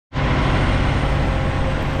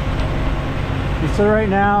So right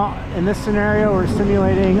now, in this scenario, we're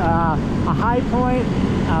simulating a high point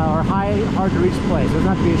or high, hard to reach place. It doesn't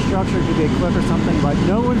have to be a structure, it could be a cliff or something, but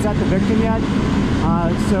no one's at the victim yet.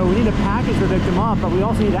 So we need to package the victim up, but we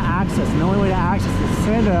also need to access. And the only way to access is to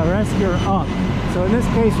send a rescuer up. So in this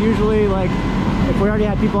case, usually, like, if we already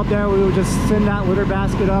had people up there, we would just send that litter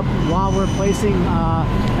basket up while we're placing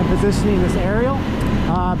and positioning this aerial.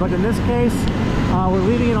 But in this case, we're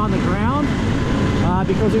leaving it on the ground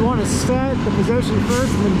because we want to set the position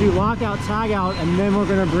first and then do lockout, tag out, and then we're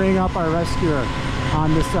going to bring up our rescuer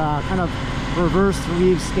on this kind of reverse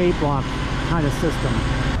weave skate block kind of system.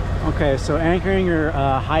 Okay, so anchoring your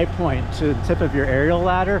high point to the tip of your aerial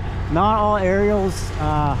ladder. Not all aerials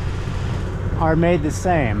are made the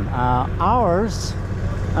same. Ours,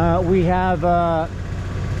 we have, I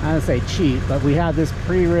don't say cheap, but we have this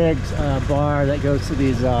pre-rigged bar that goes to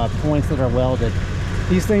these points that are welded.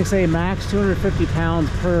 These things say max 250 pounds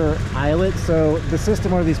per eyelet, so the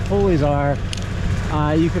system where these pulleys are,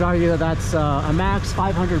 you could argue that that's a max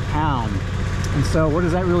 500 pound. And so what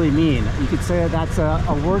does that really mean? You could say that that's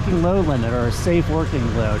a working load limit or a safe working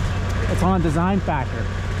load. It's on a design factor.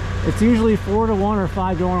 It's usually 4 to 1 or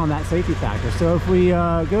 5 to 1 on that safety factor. So if we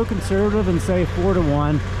go conservative and say 4 to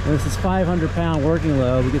 1, and this is 500 pound working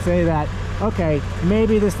load, we could say that, okay,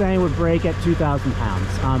 maybe this thing would break at 2,000 pounds,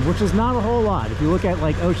 which is not a whole lot. If you look at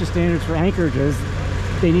like OSHA standards for anchorages,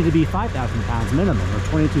 they need to be 5,000 pounds minimum, or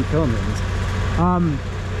 22 kilonewtons.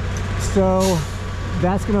 So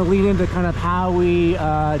that's going to lead into kind of how we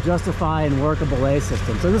justify and work a belay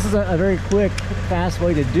system. So this is a very quick, fast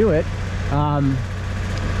way to do it.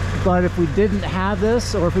 But if we didn't have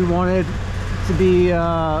this, or if we wanted to be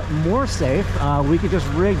more safe, we could just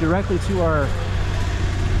rig directly to our,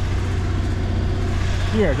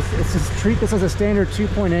 here, just treat this as a standard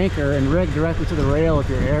 2-point anchor and rig directly to the rail of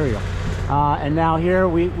your aerial. And now here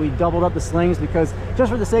we doubled up the slings because,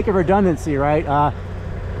 just for the sake of redundancy, right?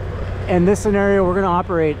 In this scenario, we're going to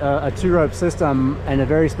operate a 2-rope system in a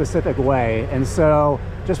very specific way. And so,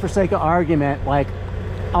 just for sake of argument, like,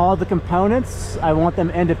 all the components, I want them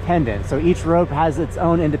independent. So each rope has its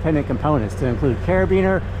own independent components, to include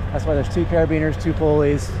carabiner. That's why there's 2 carabiners, 2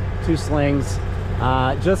 pulleys, 2 slings,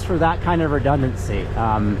 just for that kind of redundancy.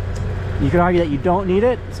 You could argue that you don't need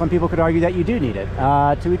it. Some people could argue that you do need it.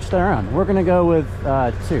 To each their own. We're going to go with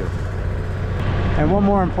 2. And one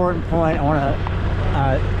more important point I want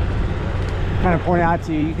to kind of point out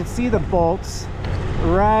to you. You can see the bolts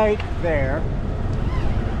right there.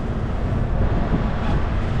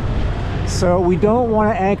 So we don't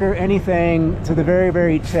want to anchor anything to the very,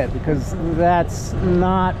 very tip, because that's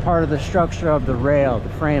not part of the structure of the rail, the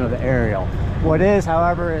frame of the aerial. What is,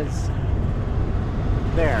 however, is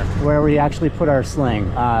there, where we actually put our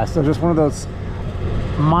sling. So just one of those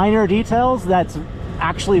minor details that's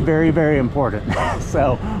actually very, very important.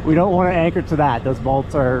 So we don't want to anchor to that. Those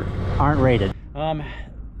bolts aren't rated.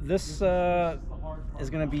 This is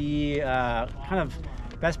going to be kind of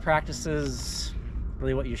best practices,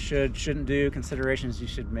 really what you shouldn't do, considerations you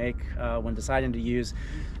should make when deciding to use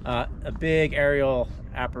a big aerial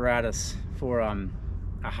apparatus for a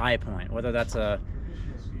high point, whether that's a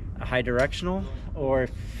high directional, or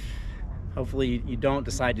if hopefully you don't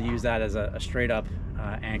decide to use that as a straight up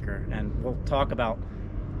anchor. And we'll talk about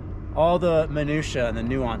all the minutia and the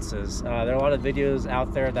nuances. There are a lot of videos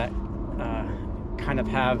out there that kind of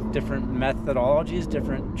have different methodologies,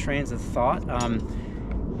 different trains of thought,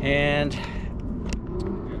 and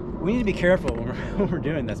we need to be careful when we're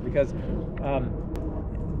doing this, because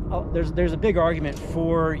there's a big argument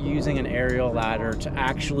for using an aerial ladder to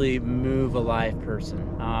actually move a live person.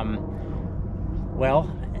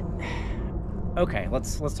 Well, okay,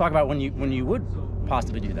 let's talk about when you would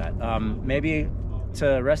possibly do that. Maybe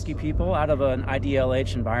to rescue people out of an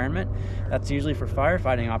IDLH environment. That's usually for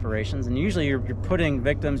firefighting operations, and usually you're putting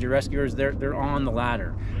victims, your rescuers, they're on the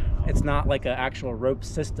ladder. It's not like an actual rope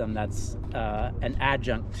system that's an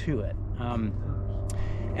adjunct to it.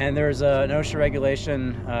 And there's an OSHA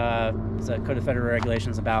regulation, it's a Code of Federal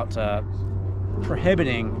Regulations about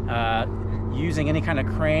prohibiting using any kind of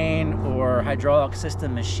crane or hydraulic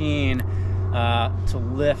system machine to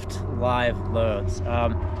lift live loads.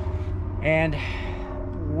 And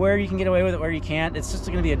where you can get away with it, where you can't, it's just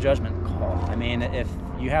going to be a judgment call. I mean, if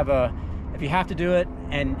you have to do it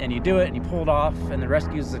and you do it and you pull it off and the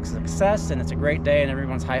rescue is a success and it's a great day and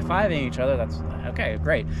everyone's high-fiving each other, that's okay,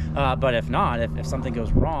 great. But if not, if something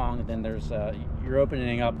goes wrong, then you're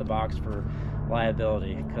opening up the box for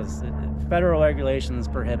liability, because federal regulations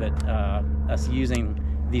prohibit us using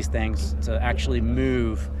these things to actually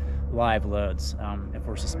move live loads if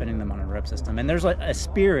we're suspending them on a rope system. And there's a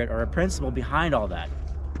spirit or a principle behind all that.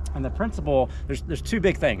 And the principle, there's two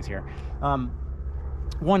big things here.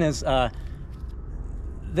 One is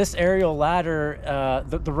this aerial ladder,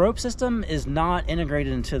 the rope system is not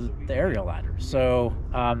integrated into the aerial ladder. So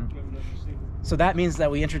so that means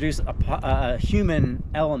that we introduce a human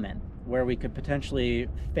element where we could potentially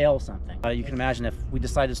fail something. You can imagine if we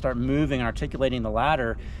decided to start moving and articulating the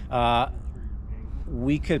ladder,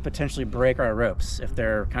 we could potentially break our ropes if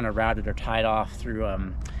they're kind of routed or tied off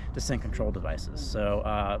through descent control devices. So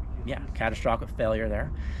yeah, catastrophic failure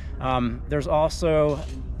there. There's also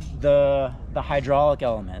the hydraulic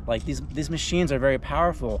element. Like these machines are very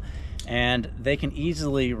powerful and they can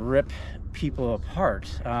easily rip people apart.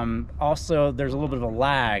 Also, there's a little bit of a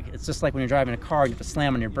lag. It's just like when you're driving a car, you have to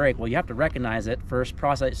slam on your brake. Well, you have to recognize it first,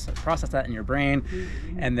 process that in your brain,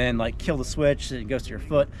 and then like kill the switch, it goes to your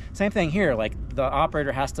foot. Same thing here, like the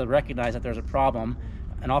operator has to recognize that there's a problem,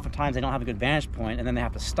 and oftentimes they don't have a good vantage point, and then they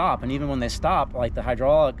have to stop. And even when they stop, like the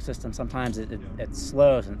hydraulic system, sometimes it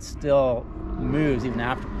slows and it still moves even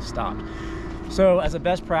after we stopped. So as a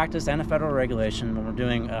best practice and a federal regulation, when we're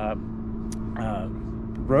doing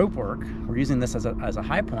rope work, we're using this as a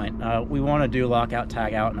high point, we want to do lockout,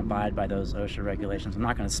 tag out, and abide by those OSHA regulations. I'm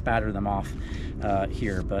not going to spatter them off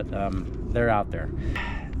here, but they're out there.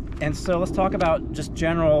 And so let's talk about just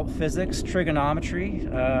general physics, trigonometry.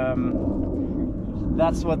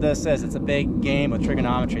 That's what this is. It's a big game with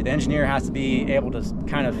trigonometry. The engineer has to be able to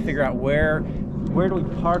kind of figure out where do we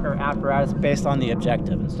park our apparatus based on the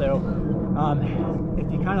objective. And so if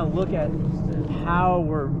you kind of look at how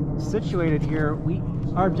we're situated here,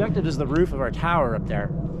 our objective is the roof of our tower up there.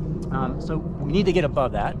 So we need to get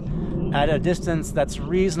above that at a distance that's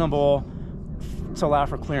reasonable to allow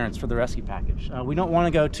for clearance for the rescue package. We don't want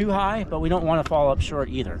to go too high, but we don't want to fall up short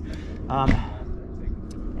either.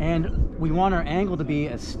 And we want our angle to be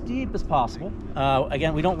as steep as possible.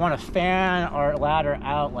 Again, we don't want to fan our ladder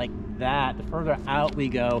out like that. The further out we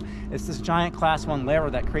go, it's this giant class 1 lever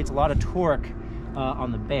that creates a lot of torque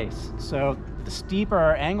on the base. So the steeper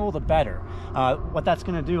our angle, the better. What that's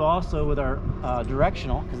going to do also with our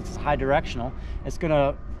directional, because it's high directional, it's going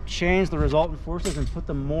to change the resultant forces and put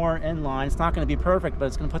them more in line. It's not going to be perfect, but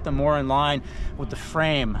it's going to put them more in line with the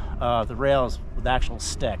frame, the rails, with the actual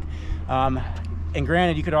stick. And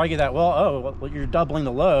granted, you could argue that, well, you're doubling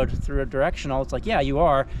the load through a directional. It's like, yeah, you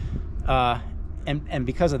are. And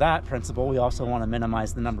because of that principle, we also want to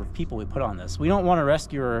minimize the number of people we put on this. We don't want a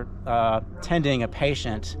rescuer tending a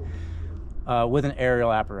patient with an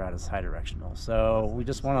aerial apparatus high directional. So we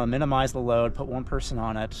just want to minimize the load, put one person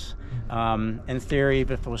on it. In theory,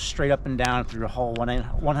 if it was straight up and down through a whole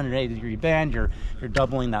 180-degree bend, you're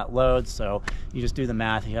doubling that load. So you just do the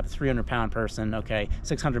math. You have a 300-pound person, okay,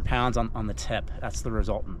 600 pounds on the tip. That's the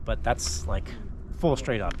resultant, but that's like full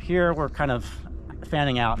straight up. Here, we're kind of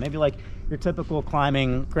fanning out, maybe like your typical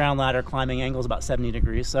ground ladder climbing angle is about 70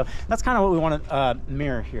 degrees. So that's kind of what we want to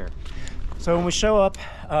mirror here. So when we show up,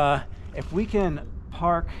 if we can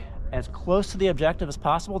park as close to the objective as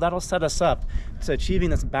possible, that'll set us up to achieving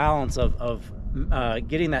this balance of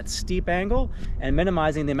getting that steep angle and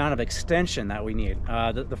minimizing the amount of extension that we need.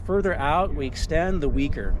 The further out we extend, the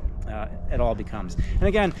weaker it all becomes. And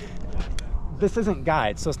again, this isn't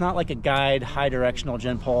guide, so it's not like a guide high directional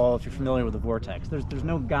gin pole if you're familiar with the vortex. There's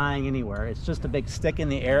no guying anywhere. It's just a big stick in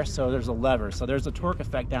the air, so there's a lever, so there's a torque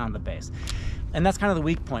effect down at the base. And that's kind of the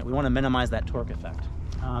weak point. We want to minimize that torque effect.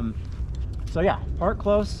 So yeah, park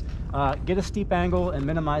close, get a steep angle, and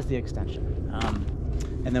minimize the extension.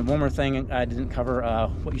 And then one more thing I didn't cover,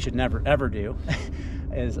 what you should never ever do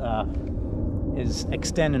is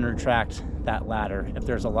extend and retract that ladder if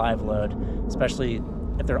there's a live load, especially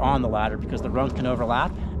if they're on the ladder, because the rungs can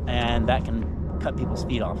overlap and that can cut people's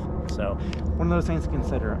feet off. So one of those things to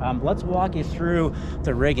consider. Let's walk you through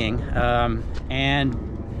the rigging.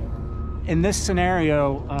 And in this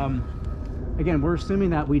scenario, again, we're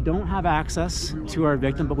assuming that we don't have access to our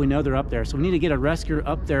victim, but we know they're up there. So we need to get a rescuer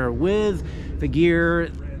up there with the gear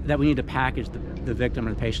that we need to package the victim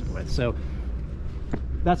or the patient with. So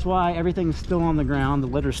that's why everything's still on the ground. The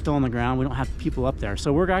litter's still on the ground. We don't have people up there.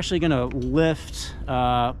 So we're actually going to lift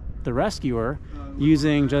the rescuer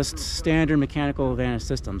using just standard mechanical advantage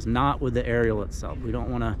systems, not with the aerial itself. We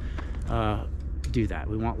don't want to do that.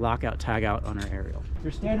 We want lockout, tag out on our aerial.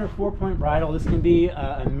 Your standard 4-point bridle, this can be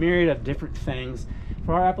a myriad of different things.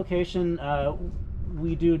 For our application,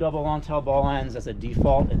 we do double long tail ball ends as a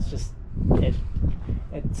default. It's just, it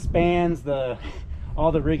spans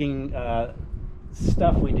all the rigging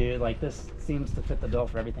stuff we do. Like this seems to fit the bill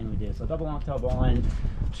for everything we do. So double long tail ball end,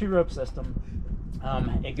 2-rope system.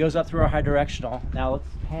 It goes up through our high directional. Now let's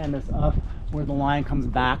pan this up where the line comes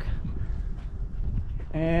back.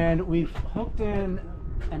 And we've hooked in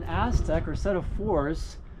an Aztec or set of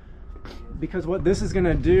fours, because what this is going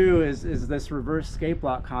to do is this reverse escape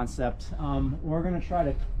lock concept. We're going to try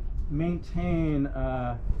to maintain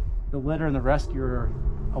the litter and the rescuer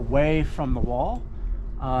away from the wall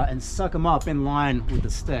and suck them up in line with the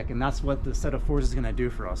stick, and that's what the set of fours is going to do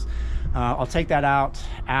for us. I'll take that out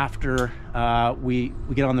after we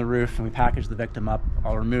get on the roof and we package the victim up.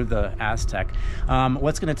 I'll remove the Aztec.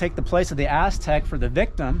 What's going to take the place of the Aztec for the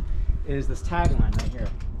victim is this tagline right here.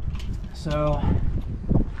 So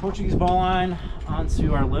Portuguese bowline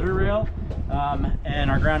onto our litter rail,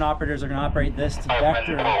 and our ground operators are going to operate this to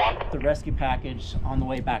vector the rescue package on the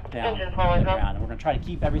way back down the ground. And we're going to try to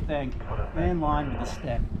keep everything in line with the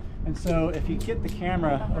stick. And so if you get the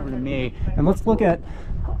camera over to me, and let's look at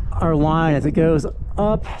our line as it goes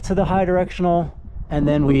up to the high directional, and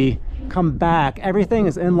then we come back. Everything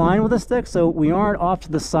is in line with the stick, so we aren't off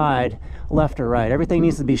to the side, left or right. Everything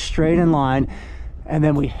needs to be straight in line. And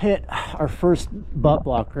then we hit our first butt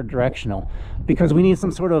block or directional, because we need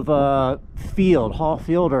some sort of haul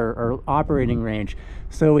field or operating range.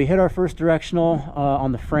 So we hit our first directional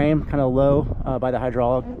on the frame, kind of low by the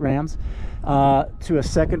hydraulic rams, to a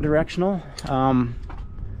second directional on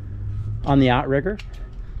the outrigger,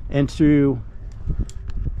 into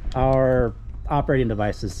our operating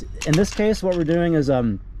devices. In this case, what we're doing is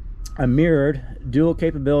a mirrored dual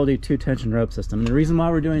capability 2-tension rope system. And the reason why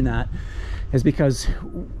we're doing that is because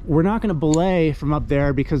we're not going to belay from up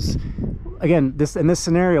there, because again, in this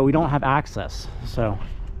scenario we don't have access, so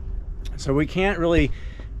we can't really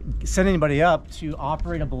send anybody up to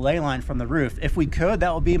operate a belay line from the roof. If we could,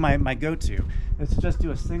 that would be my go-to. It's just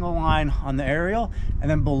do a single line on the aerial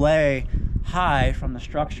and then belay high from the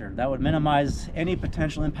structure. That would minimize any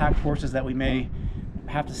potential impact forces that we may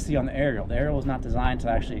have to see on the aerial. The aerial is not designed to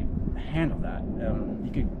actually handle that.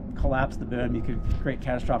 You could collapse the boom, you could create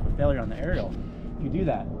catastrophic failure on the aerial. You do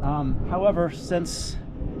that. However, since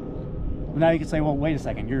now you could say, well, wait a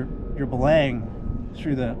second, you're belaying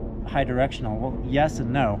through the high directional. Well, yes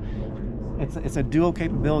and no. It's a dual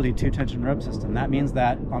capability 2-tension rope system. That means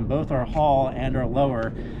that on both our haul and our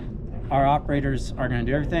lower, our operators are going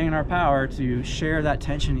to do everything in our power to share that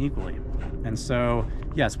tension equally. And so,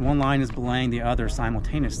 yes, one line is belaying the other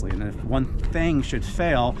simultaneously, and if one thing should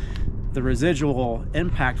fail, the residual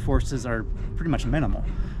impact forces are pretty much minimal.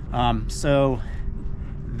 So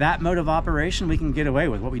that mode of operation we can get away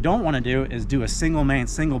with. What we don't want to do is do a single main,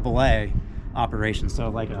 single belay operation. So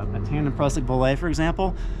like a tandem prusik belay, for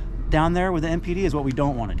example, down there with the MPD is what we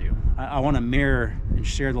don't want to do. I want to mirror and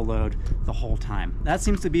share the load the whole time. That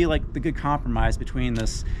seems to be like the good compromise between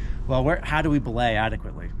this, well, how do we belay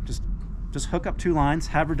adequately? Just hook up 2 lines,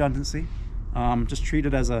 have redundancy, just treat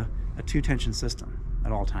it as a 2-tension system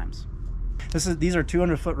at all times. These are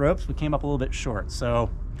 200-foot ropes. We came up a little bit short, so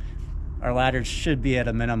our ladders should be at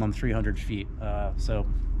a minimum 300 feet. So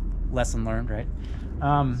lesson learned, right?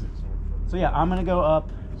 So yeah, I'm gonna go up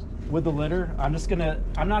with the litter. I'm not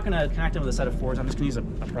gonna connect it with a set of fours. I'm just gonna use a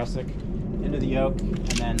prusik into the yoke, and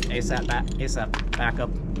then ASAP back up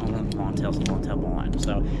on the long tail line.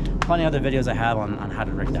 So plenty of other videos I have on how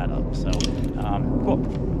to rig that up. So cool.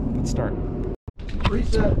 Let's start.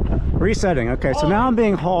 Resetting. Okay, so now I'm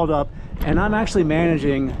being hauled up, and I'm actually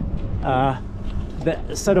managing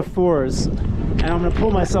the set of fours, and I'm going to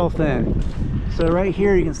pull myself in. So right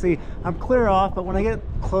here you can see I'm clear off, but when I get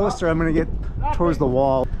closer I'm going to get towards the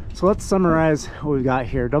wall. So let's summarize what we've got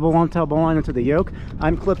here. Double long tail bowline into the yoke.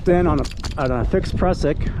 I'm clipped in on a fixed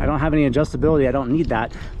prusik. I don't have any adjustability. I don't need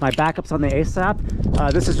that. My backup's on the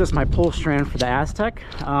ASAP. This is just my pull strand for the Aztec,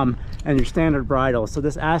 and your standard bridle. So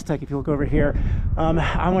this Aztec, if you look over here, I'm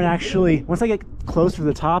going to actually, once I get close to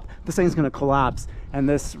the top, this thing's going to collapse. And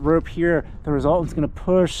this rope here, the resultant's going to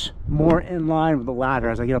push more in line with the ladder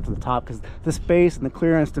as I get up to the top, because the space and the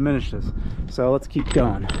clearance diminishes. So let's keep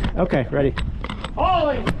going. Okay, ready.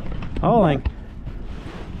 Hauling! Hauling.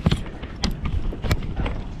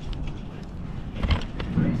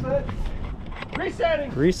 Reset.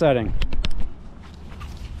 Resetting. Resetting.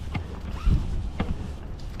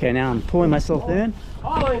 Okay, now I'm pulling myself in.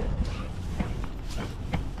 Hauling.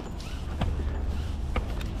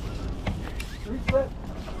 Reset.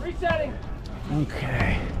 Resetting.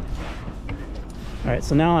 Okay. All right,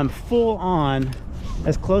 so now I'm full on,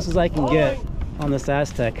 as close as I can get on this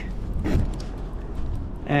Aztec.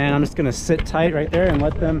 And I'm just gonna sit tight right there and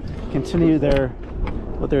let them continue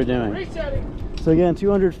what they're doing. Resetting. So again,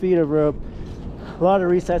 200 feet of rope, a lot of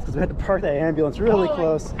resets because we had to park that ambulance really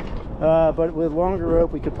close. But with longer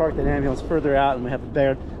rope, we could park that ambulance further out, and we have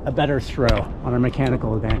a better throw on our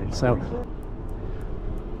mechanical advantage. So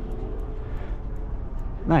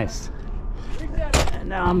nice. And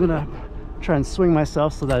now I'm gonna try and swing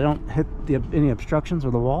myself so that I don't hit any obstructions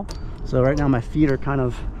or the wall. So right now my feet are kind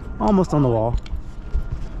of almost on the wall.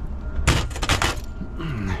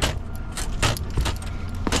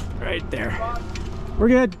 Right there. We're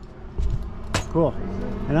good. Cool.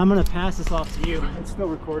 And I'm gonna pass this off to you. It's still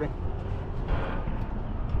recording.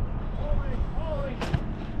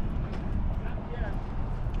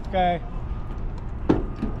 Okay.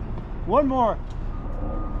 One more.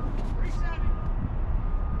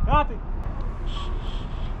 Copy.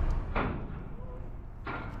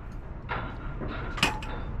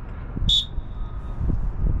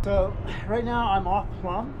 So right now I'm off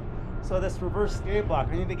plumb. So this reverse skate block,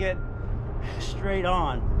 I need to get straight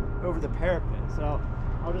on over the parapet. So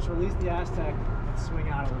I'll just release the Aztec and swing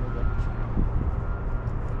out a little bit.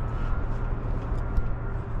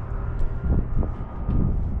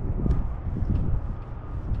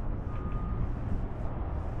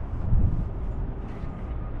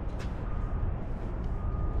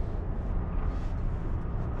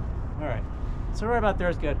 All right, so right about there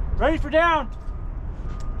is good. Ready for down.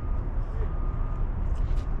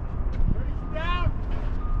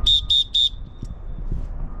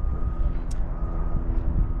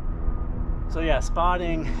 So yeah,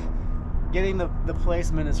 spotting, getting the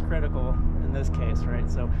placement is critical in this case,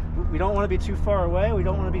 right? So we don't want to be too far away, we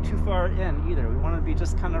don't want to be too far in either. We want to be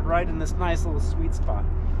just kind of right in this nice little sweet spot.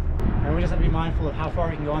 And we just have to be mindful of how far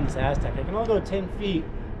we can go on this Aztec. I can only go 10 feet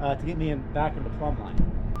to get me back into plumb line.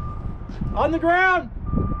 On the ground!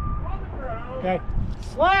 On the ground! Okay,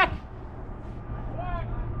 slack! Slack!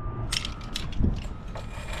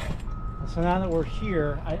 So now that we're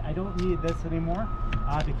here, I don't need this anymore.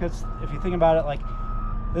 Because if you think about it, like,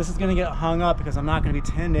 this is going to get hung up because I'm not going to be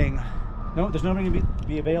tending. No, there's nobody going to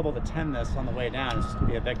be available to tend this on the way down. It's just going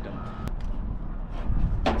to be a victim.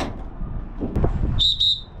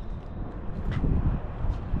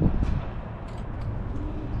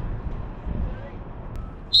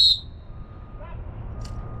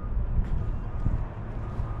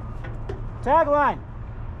 Tagline.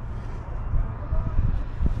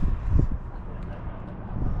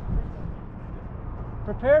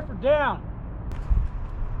 Prepare for down.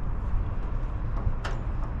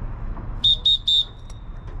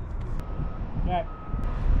 Okay.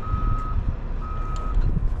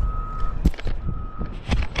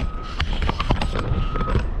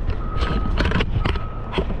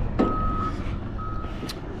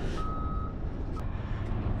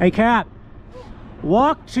 Hey, Cap.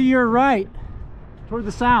 Walk to your right, toward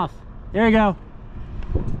the south. There you go.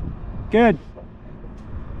 Good.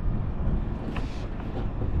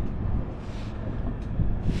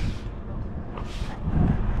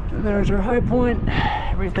 There's our high point.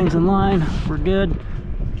 Everything's in line. We're good.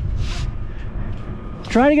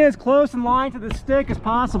 Try to get as close in line to the stick as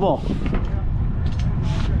possible.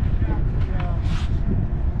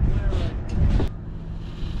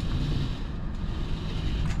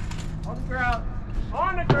 On the ground.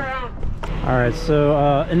 On the ground. All right,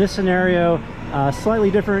 so in this scenario,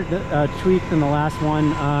 slightly different tweak than the last one.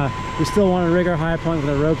 We still want to rig our high point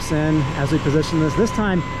with the ropes in as we position this. This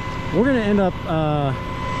time, we're going to end up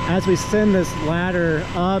as we send this ladder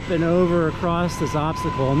up and over across this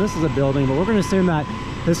obstacle, and this is a building, but we're going to assume that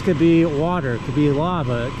this could be water, it could be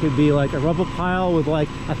lava, it could be like a rubble pile with like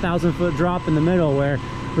a 1,000-foot drop in the middle, where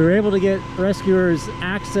we were able to get rescuers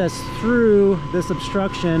access through this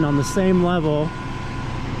obstruction on the same level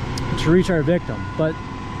to reach our victim. But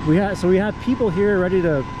we have people here ready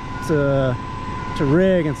to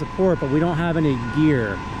rig and support, but we don't have any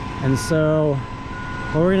gear. And so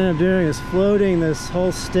what we're gonna end up doing is floating this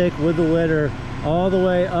whole stick with the litter all the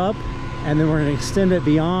way up, and then we're gonna extend it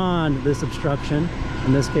beyond this obstruction,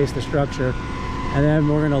 in this case the structure, and then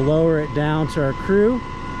we're gonna lower it down to our crew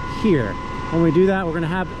here. When we do that, we're gonna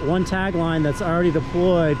have one tagline that's already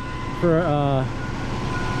deployed for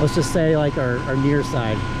let's just say like our near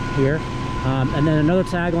side here, and then another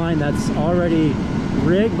tagline that's already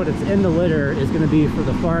rigged but it's in the litter is going to be for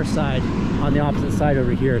the far side on the opposite side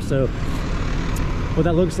over here. So what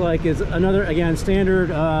that looks like is another, again, standard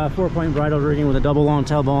 4-point bridle rigging with a double long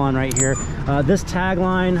tail ball on right here. This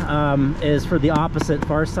tagline is for the opposite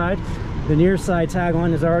far side. The near side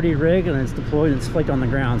tagline is already rigged and it's deployed and it's flaked on the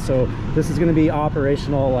ground. So this is going to be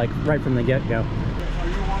operational like right from the get-go.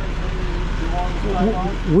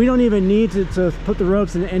 We don't even need to put the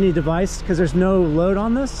ropes in any device because there's no load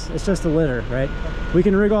on this. It's just a litter, right? We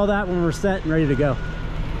can rig all that when we're set and ready to go.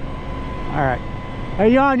 All right.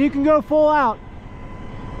 Hey, Jan, you can go full out.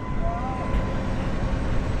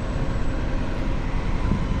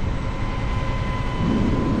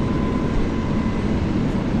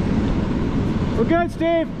 We're good,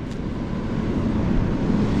 Steve.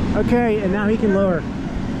 Okay, and now he can lower.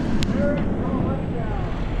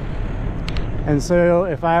 And so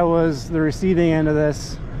if I was the receiving end of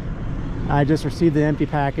this, I just received the empty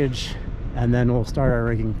package, and then we'll start our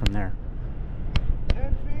rigging from there.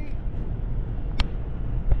 10 feet.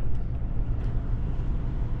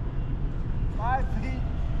 5 feet.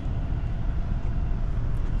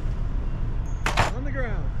 On the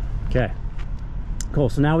ground. Okay, cool.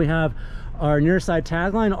 So now we have our near side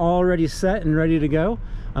tagline already set and ready to go.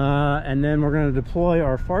 And then we're going to deploy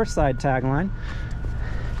our far side tagline.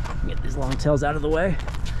 Get these long tails out of the way.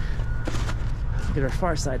 Get our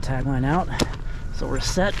far side tagline out. So we're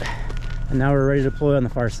set, and now we're ready to deploy on the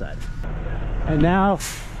far side. And now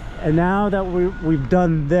that we've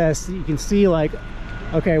done this, you can see, like,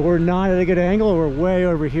 okay, we're not at a good angle, we're way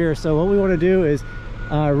over here. So what we want to do is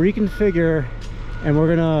reconfigure, and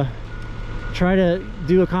we're gonna try to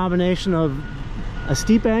do a combination of a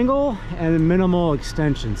steep angle and a minimal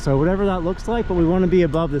extension. So whatever that looks like, but we want to be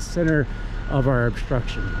above the center of our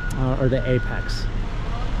obstruction, or the apex.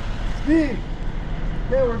 Steve,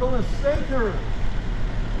 okay, we're going to center.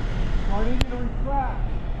 So I need you to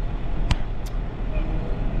retract.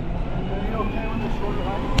 Are you okay with the shorter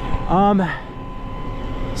height?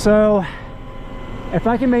 So if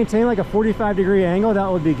I can maintain like a 45-degree angle,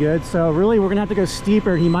 that would be good. So really we're gonna have to go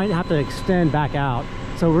steeper. He might have to extend back out.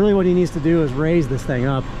 So really what he needs to do is raise this thing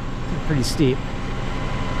up pretty steep.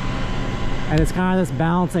 And it's kind of this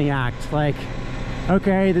balancing act. Like,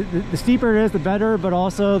 okay, the steeper it is, the better, but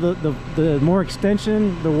also the more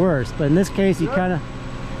extension, the worse. But in this case, you kind of,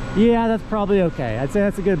 yeah, that's probably okay. I'd say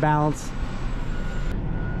that's a good balance.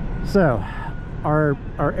 So our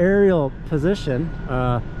aerial position,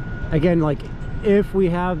 again, like, if we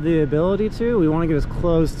have the ability to, we want to get as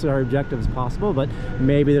close to our objective as possible, but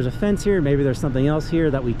maybe there's a fence here, maybe there's something else here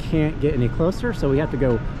that we can't get any closer, so we have to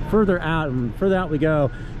go further out, and further out we go,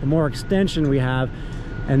 the more extension we have.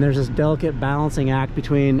 And there's this delicate balancing act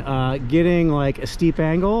between getting like a steep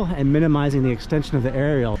angle and minimizing the extension of the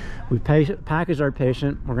aerial. We packaged our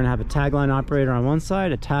patient. We're going to have a tagline operator on one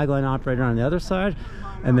side, a tagline operator on the other side,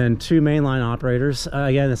 and then 2 mainline operators.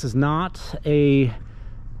 Again, this is not a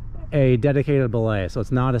dedicated belay, so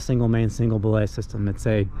it's not a single main single belay system. It's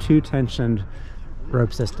a 2-tensioned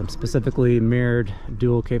rope system, specifically mirrored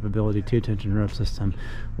dual capability 2-tension rope system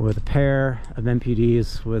with a pair of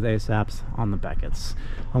MPDs with ASAPs on the beckets.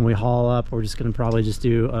 When we haul up, we're just going to probably just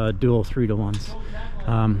do dual 3-to-1s,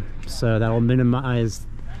 so that will minimize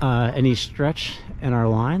any stretch in our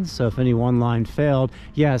lines. So if any one line failed,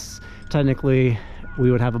 yes, technically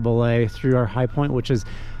we would have a belay through our high point, which is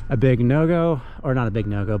a big no-go, or not a big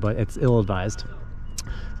no-go, but it's ill-advised.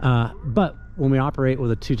 But when we operate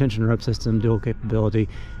with a 2-tension rope system, dual capability,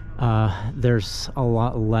 there's a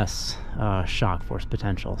lot less shock force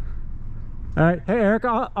potential. All right, hey Eric,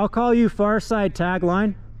 I'll call you far side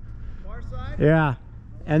tagline. Far side? Yeah,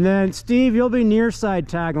 and then Steve, you'll be near side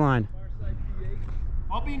tagline. Far side P8.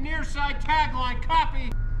 I'll be near side tagline,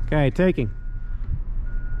 copy. Okay, taking.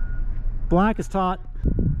 Black is taut.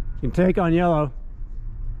 You can take on yellow.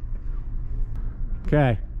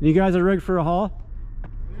 Okay, you guys are rigged for a haul?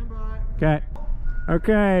 Stand by. Okay.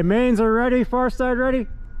 Okay, mains are ready, far side ready?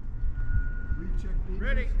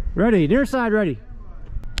 Ready. Ready, near side ready.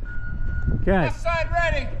 Okay. Left side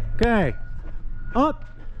ready. Okay. Up.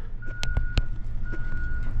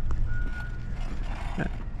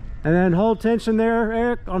 And then hold tension there,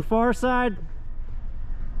 Eric, on far side.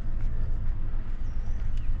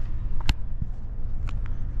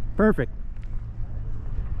 Perfect.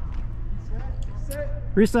 Set.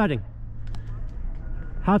 Resetting.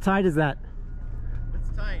 How tight is that?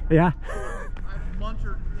 It's tight. Yeah. I've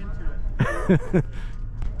munchered into it.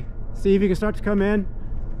 See if you can start to come in,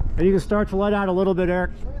 and you can start to let out a little bit,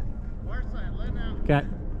 Eric. Far side, let out. Okay.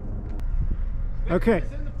 Okay.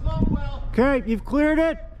 It's in the flow well. Okay, you've cleared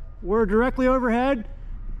it. We're directly overhead.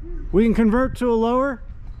 We can convert to a lower.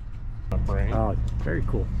 Oh, very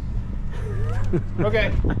cool.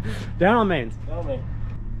 Okay. Down on mains. Tell me.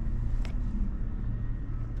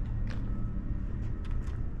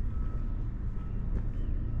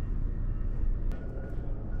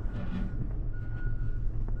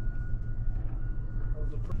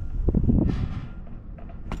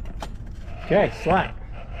 Okay, slack.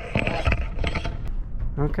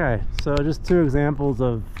 Okay, so just 2 examples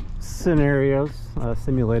of scenarios,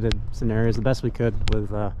 simulated scenarios, the best we could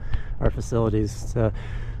with our facilities. So,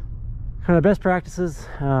 kind of best practices,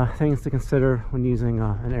 things to consider when using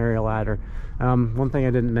an aerial ladder. One thing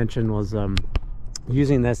I didn't mention was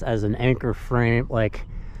using this as an anchor frame, like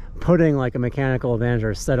putting like a mechanical advantage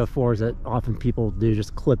or a set of fours that often people do,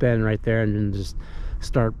 just clip in right there and then just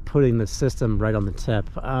start putting the system right on the tip.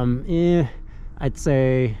 I'd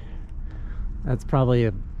say that's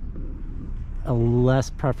probably a less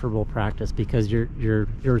preferable practice, because you're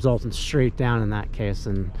resulting straight down in that case,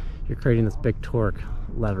 and you're creating this big torque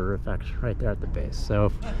lever effect right there at the base. So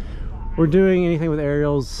if we're doing anything with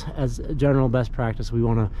aerials as a general best practice, we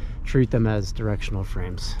want to treat them as directional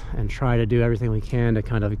frames and try to do everything we can to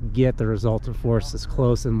kind of get the resultant force as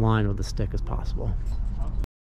close in line with the stick as possible.